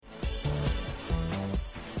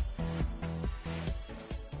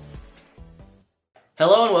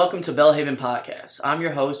Hello and welcome to Bellhaven Podcast. I'm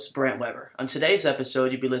your host, Brent Weber. On today's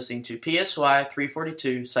episode, you'll be listening to PSY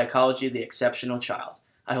 342, Psychology of the Exceptional Child.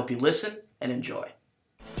 I hope you listen and enjoy.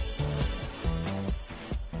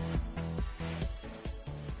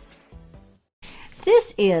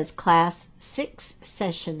 This is Class 6,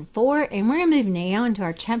 Session 4, and we're going to move now into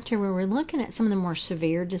our chapter where we're looking at some of the more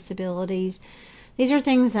severe disabilities. These are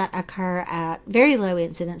things that occur at very low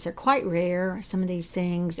incidence. They're quite rare, some of these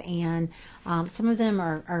things, and some of them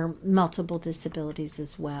are multiple disabilities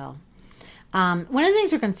as well. One of the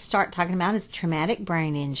things we're going to start talking about is traumatic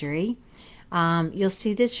brain injury. You'll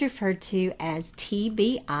see this referred to as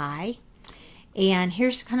TBI. And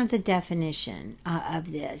here's kind of the definition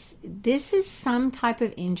of this. This is some type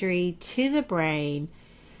of injury to the brain.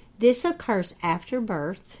 This occurs after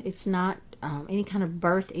birth. It's not any kind of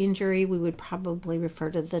birth injury. We would probably refer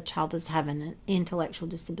to the child as having an intellectual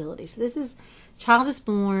disability. So this is, child is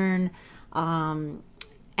born and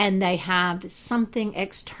they have something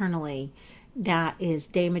externally that is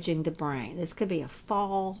damaging the brain. This could be a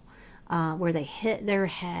fall where they hit their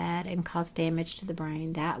head and cause damage to the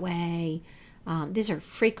brain that way. These are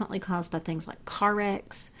frequently caused by things like car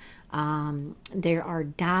wrecks. There are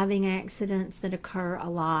diving accidents that occur a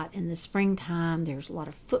lot in the springtime. There's a lot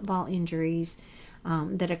of football injuries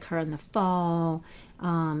that occur in the fall.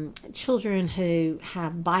 Children who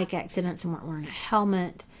have bike accidents and weren't wearing a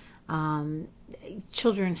helmet.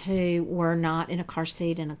 Children who were not in a car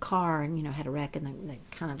seat in a car and had a wreck and they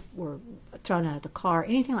kind of were thrown out of the car.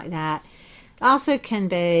 Anything like that. Also can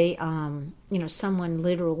be, someone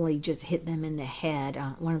literally just hit them in the head.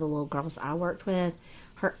 One of the little girls I worked with,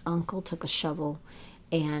 her uncle took a shovel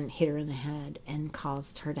and hit her in the head and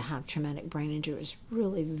caused her to have traumatic brain injury. It was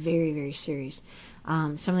really very, very serious.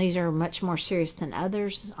 Some of these are much more serious than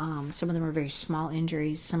others. Some of them are very small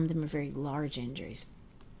injuries. Some of them are very large injuries.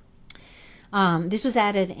 This was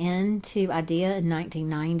added into IDEA in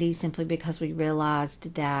 1990 simply because we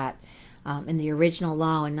realized that in the original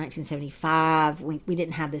law in 1975, we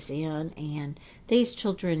didn't have this in, and these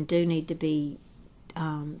children do need to be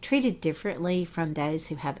treated differently from those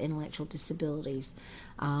who have intellectual disabilities.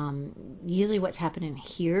 Usually what's happening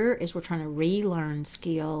here is we're trying to relearn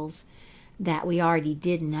skills that we already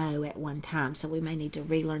did know at one time. So we may need to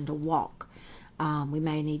relearn to walk. We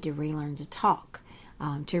may need to relearn to talk,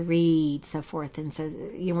 to read, so forth. And so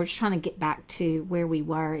we're just trying to get back to where we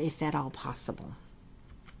were, if at all possible.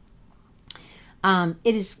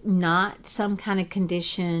 It is not some kind of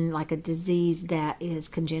condition like a disease that is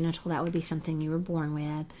congenital. That would be something you were born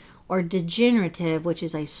with. Or degenerative, which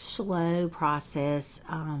is a slow process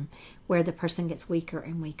where the person gets weaker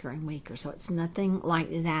and weaker and weaker. So it's nothing like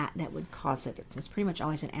that would cause it. It's pretty much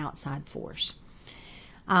always an outside force.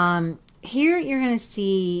 Here you're going to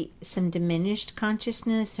see some diminished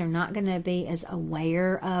consciousness. They're not going to be as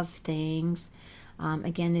aware of things.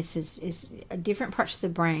 Again, this is different parts of the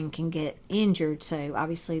brain can get injured, so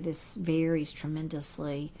obviously this varies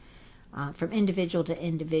tremendously from individual to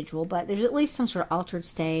individual, but there's at least some sort of altered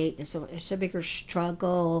state. It's a bigger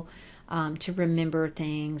struggle to remember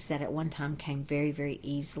things that at one time came very, very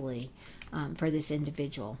easily for this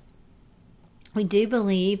individual. We do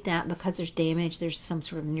believe that because there's damage, there's some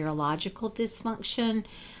sort of neurological dysfunction,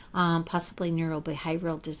 possibly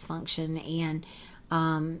neurobehavioral dysfunction,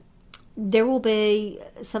 and there will be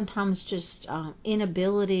sometimes just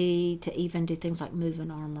inability to even do things like move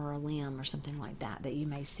an arm or a limb or something like that you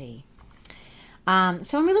may see.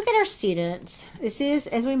 So when we look at our students, this is,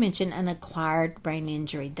 as we mentioned, an acquired brain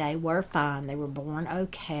injury. They were fine. They were born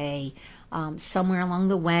okay. Somewhere along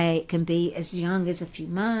the way, it can be as young as a few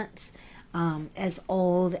months, as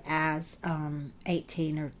old as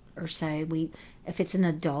 18 or so. If it's an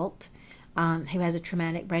adult who has a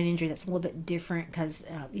traumatic brain injury, that's a little bit different because,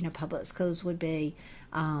 public schools would be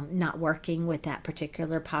not working with that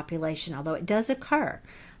particular population, although it does occur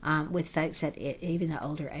with folks at even the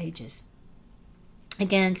older ages.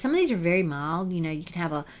 Again, some of these are very mild. You can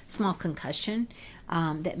have a small concussion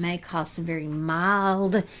that may cause some very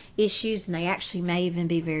mild issues, and they actually may even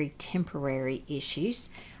be very temporary issues.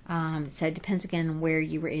 So it depends again on where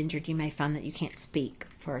you were injured. You may find that you can't speak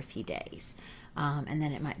for a few days. And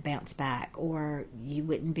then it might bounce back, or you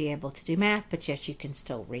wouldn't be able to do math, but yet you can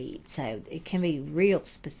still read. So it can be real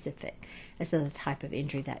specific as to the type of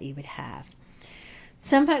injury that you would have.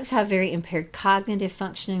 Some folks have very impaired cognitive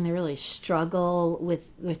functioning. They really struggle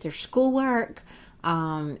with their schoolwork,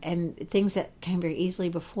 and things that came very easily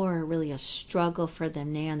before are really a struggle for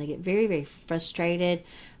them now, and they get very, very frustrated.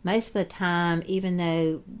 Most of the time, even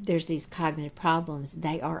though there's these cognitive problems,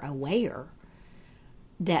 they are aware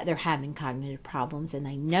that they're having cognitive problems, and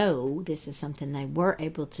they know this is something they were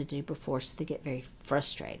able to do before, so they get very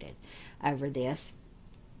frustrated over this.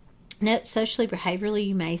 Now, socially, behaviorally,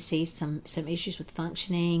 you may see some issues with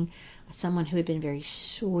functioning. Someone who had been very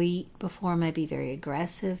sweet before may be very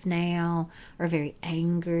aggressive now, or very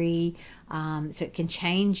angry. So it can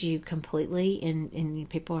change you completely, and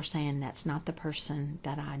people are saying that's not the person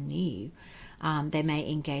that I knew. They may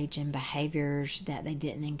engage in behaviors that they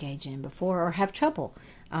didn't engage in before, or have trouble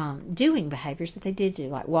doing behaviors that they did do,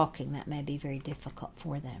 like walking. That may be very difficult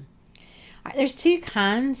for them. All right, there's two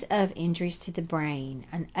kinds of injuries to the brain.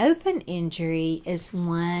 An open injury is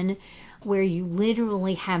one where you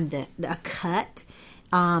literally have a cut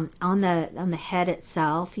on the head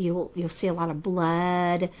itself. You'll see a lot of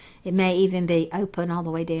blood. It may even be open all the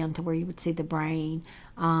way down to where you would see the brain.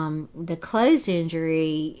 The closed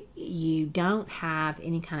injury, you don't have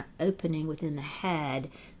any kind of opening within the head.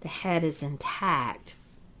 The head is intact.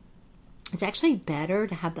 It's actually better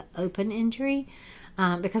to have the open injury.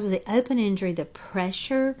 Because of the open injury, the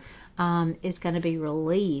pressure is going to be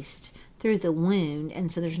released through the wound,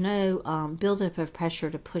 and so there's no buildup of pressure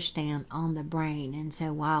to push down on the brain. And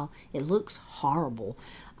so while it looks horrible,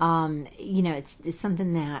 it's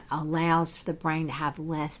something that allows for the brain to have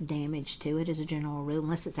less damage to it as a general rule,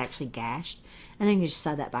 unless it's actually gashed, and then you just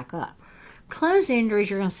sew that back up. Closed injuries,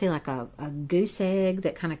 you're going to see like a goose egg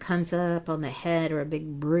that kind of comes up on the head, or a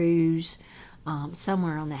big bruise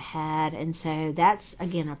somewhere on the head. And so that's,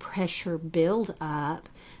 again, a pressure build up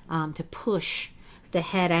to push the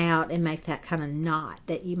head out and make that kind of knot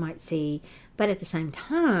that you might see. But at the same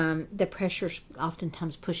time, the pressure's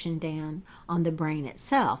oftentimes pushing down on the brain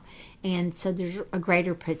itself. And so there's a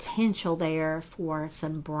greater potential there for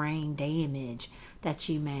some brain damage that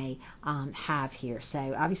you may have here.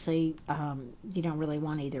 So obviously, you don't really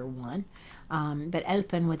want either one. But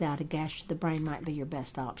open without a gash to the brain might be your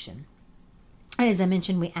best option. And as I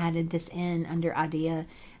mentioned, we added this in under IDEA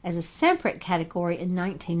as a separate category in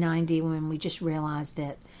 1990, when we just realized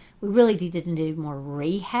that we really needed to do more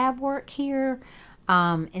rehab work here,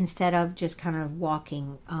 instead of just kind of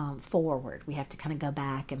walking forward. We have to kind of go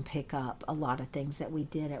back and pick up a lot of things that we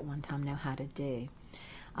did at one time know how to do.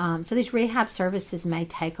 So these rehab services may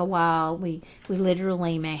take a while. We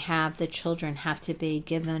literally may have the children have to be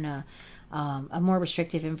given a more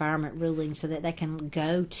restrictive environment ruling so that they can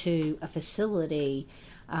go to a facility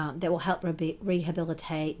that will help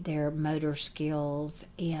rehabilitate their motor skills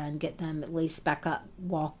and get them at least back up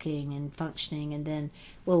walking and functioning. And then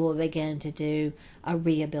we will begin to do a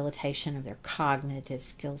rehabilitation of their cognitive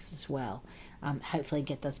skills as well. Hopefully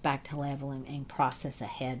get those back to level and process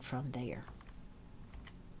ahead from there.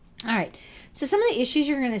 All right, so some of the issues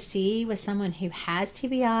you're going to see with someone who has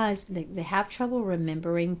TBI is they have trouble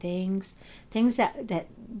remembering things that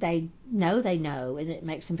they know, and it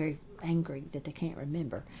makes them very angry that they can't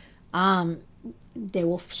remember. They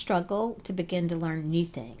will struggle to begin to learn new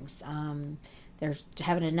things. They're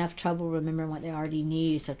having enough trouble remembering what they already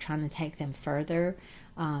knew, so trying to take them further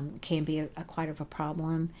can be quite of a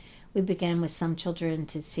problem. We began with some children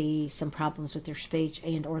to see some problems with their speech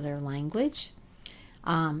and or their language.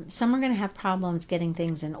 Some are going to have problems getting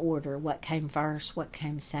things in order, what came first, what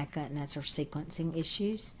came second, and that's our sequencing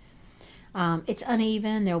issues. It's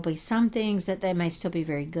uneven. There will be some things that they may still be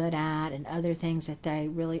very good at and other things that they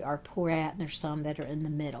really are poor at, and there's some that are in the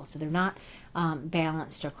middle. So they're not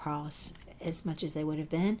balanced across as much as they would have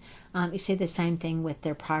been. You see the same thing with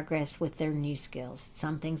their progress with their new skills.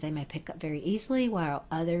 Some things they may pick up very easily, while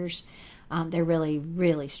others, they really,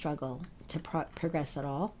 really struggle to progress at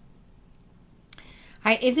all.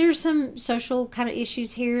 All right, if there's some social kind of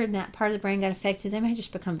issues here and that part of the brain got affected, they may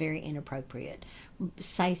just become very inappropriate.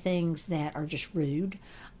 Say things that are just rude,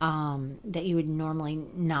 that you would normally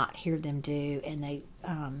not hear them do, and they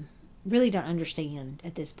really don't understand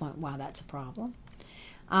at this point why that's a problem.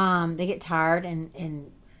 They get tired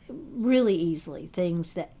and really easily,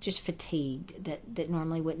 things that just fatigued that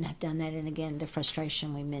normally wouldn't have done that, and again, the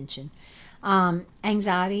frustration we mentioned.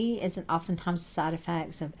 Anxiety is oftentimes a side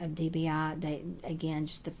effects of DBI. Again,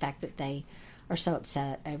 just the fact that they are so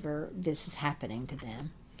upset over this is happening to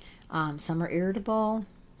them. Some are irritable,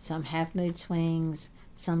 some have mood swings,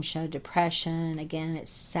 some show depression. Again, it's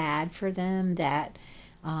sad for them that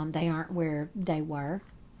they aren't where they were.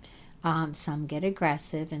 Some get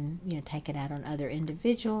aggressive and take it out on other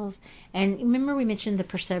individuals. And remember, we mentioned the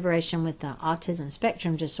perseveration with the autism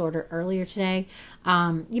spectrum disorder earlier today.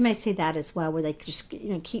 You may see that as well, where they just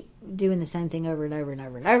keep doing the same thing over and over and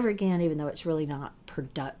over and over again, even though it's really not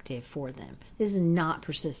productive for them. This is not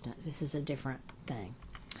persistence. This is a different thing.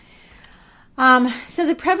 So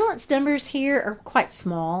the prevalence numbers here are quite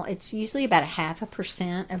small. It's usually about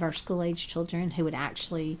 0.5% of our school-age children who would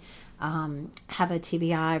actually have a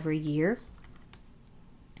TBI every year.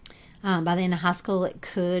 By the end of high school, it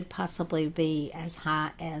could possibly be as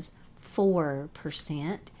high as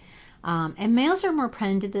 4%. And males are more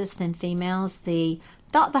prone to this than females. The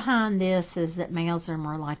thought behind this is that males are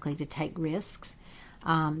more likely to take risks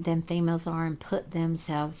than females are and put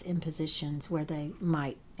themselves in positions where they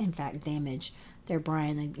might, in fact, damage their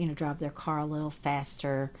brain. They, drive their car a little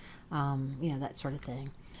faster, that sort of thing.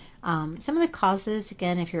 Some of the causes,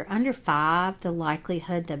 again, if you're under 5, the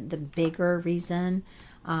likelihood, the bigger reason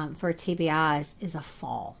for TBIs is a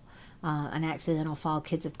fall. An accidental fall.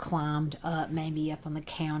 Kids have climbed up, maybe up on the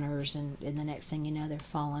counters, and the next thing you know, they're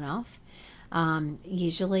falling off.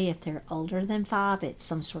 Usually, if they're older than 5, it's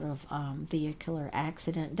some sort of vehicular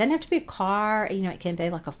accident. Doesn't have to be a car. It can be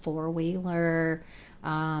like a 4-wheeler,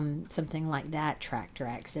 something like that, tractor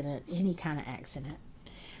accident, any kind of accident.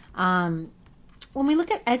 When we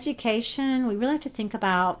look at education, we really have to think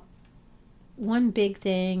about one big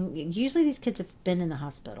thing. Usually these kids have been in the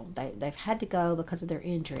hospital. They've had to go because of their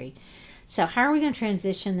injury. So how are we going to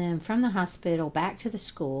transition them from the hospital back to the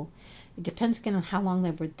school? It depends again on how long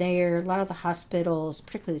they were there. A lot of the hospitals,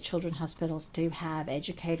 particularly the children's hospitals, do have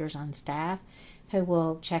educators on staff who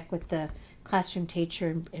will check with the classroom teacher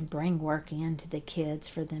and bring work in to the kids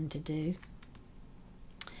for them to do.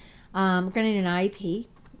 We're going to need an IEP,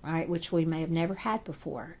 right, which we may have never had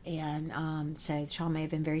before. And so the child may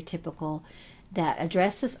have been very typical, that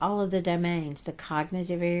addresses all of the domains, the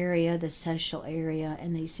cognitive area, the social area,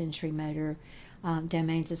 and the sensory motor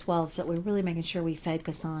domains as well. So we're really making sure we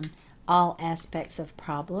focus on all aspects of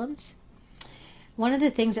problems. One of the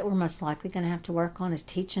things that we're most likely going to have to work on is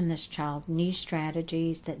teaching this child new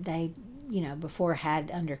strategies that they, before had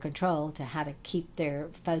under control, to how to keep their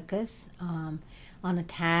focus on a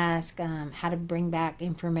task, how to bring back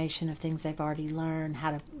information of things they've already learned,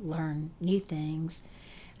 how to learn new things,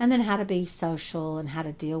 and then how to be social and how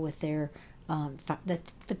to deal with their the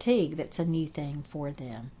fatigue that's a new thing for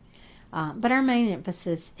them. But our main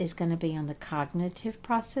emphasis is going to be on the cognitive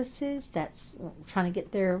processes. That's trying to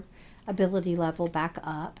get their ability level back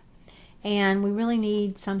up. And we really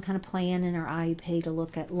need some kind of plan in our IEP to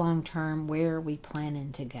look at long-term where we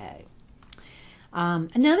planning to go.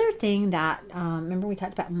 Another thing that, remember we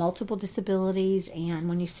talked about multiple disabilities, and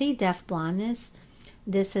when you see deaf blindness,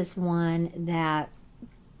 this is one that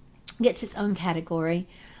gets its own category.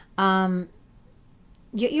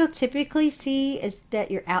 You'll typically see is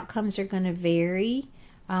that your outcomes are going to vary.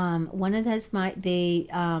 One of those might be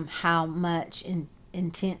how much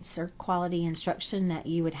intense or quality instruction that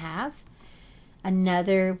you would have.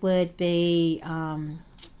 Another would be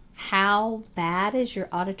how bad is your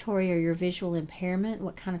auditory or your visual impairment?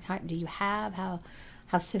 What kind of type do you have?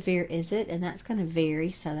 How severe is it? And that's going to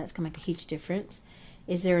vary, so that's going to make a huge difference.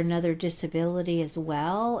 Is there another disability as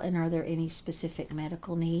well? And are there any specific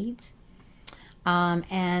medical needs?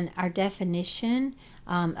 And our definition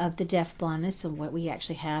of the deaf blindness and what we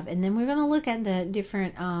actually have. And then we're going to look at the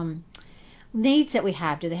different needs that we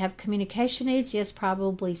have. Do they have communication needs? Yes,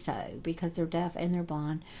 probably so, because they're deaf and they're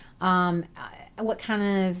blind. What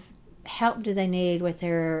kind of help do they need with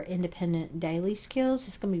their independent daily skills?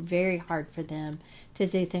 It's going to be very hard for them to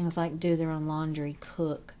do things like do their own laundry,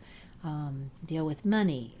 cook, deal with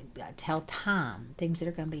money, tell time, things that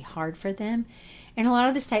are going to be hard for them. And a lot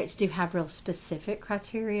of the states do have real specific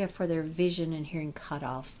criteria for their vision and hearing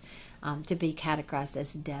cutoffs to be categorized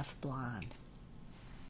as deaf blind.